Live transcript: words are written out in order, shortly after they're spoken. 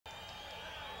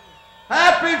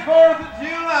Happy 4th of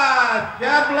July.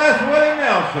 God bless Willie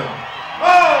Nelson.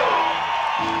 Oh!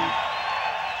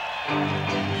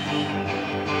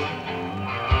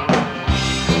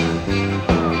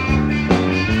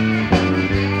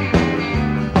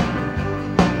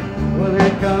 Well,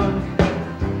 here comes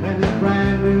in his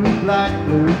brand new black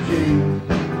blue jeans.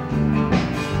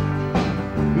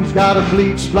 He's got a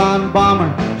bleached blonde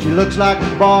bomber. She looks like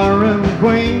a barroom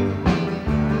queen.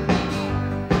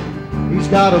 He's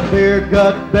got a beer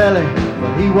gut belly,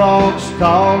 but he walks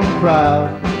tall and proud.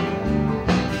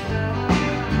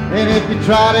 And if you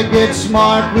try to get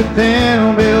smart with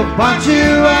him, he'll punch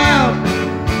you out.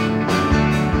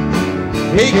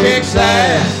 He kicks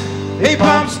ass, he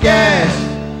pumps gas,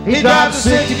 he drives a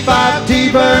 65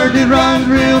 T-Bird, he runs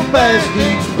real fast,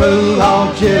 eats food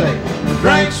all chili, and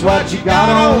drinks what you got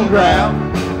on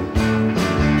ground.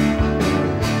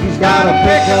 He's got a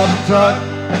pickup truck,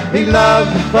 he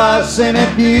loves to fuss, and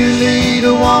if you need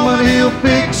a woman, he'll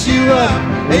fix you up.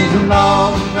 He's an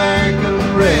all-American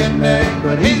redneck,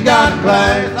 but he's got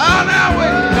class. Oh, now we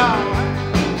know.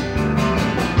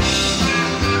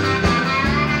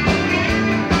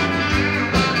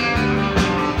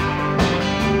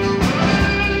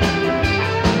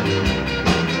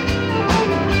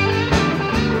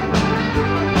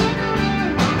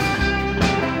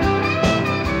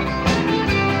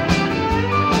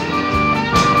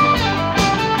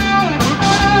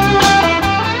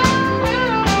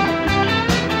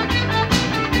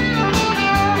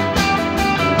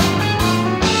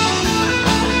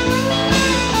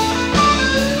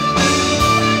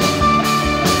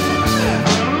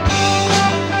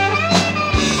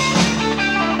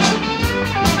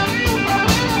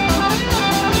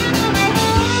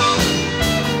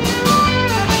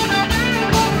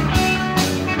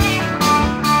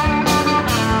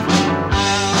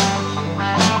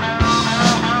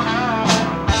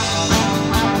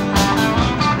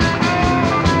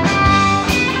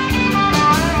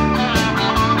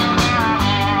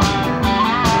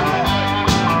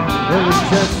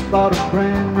 Just bought a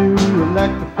brand new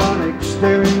electrophonic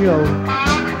stereo.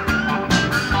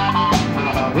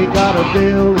 He got a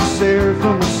bill of Sears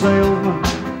from the salesman.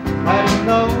 How do you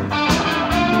know?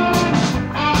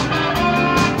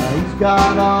 He's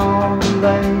got all the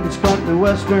latest country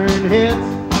western hits.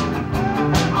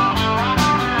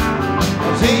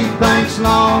 'Cause he thinks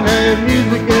long-haired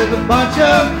music is a bunch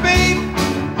of beat.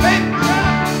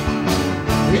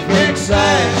 He kicks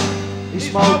ass, he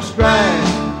smokes grass,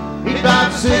 he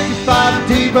drives 65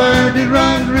 T-Bird, he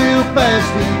runs real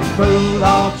fast, eats food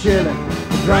all chili,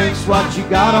 he drinks what you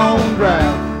got on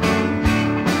ground.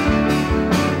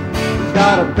 He's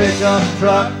got a pickup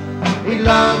truck, he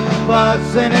loves to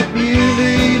fuss, and if you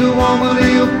need a woman,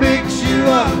 he'll fix you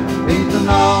up. He's an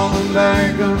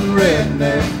all-American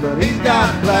redneck, but he's got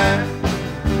class.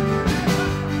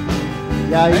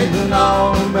 Yeah, he's an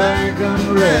all-American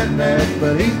redneck,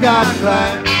 but he's got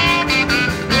class.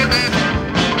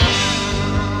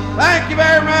 Thank you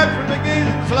very much for the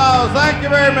Geezinslaw. Thank you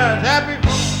very much. Happy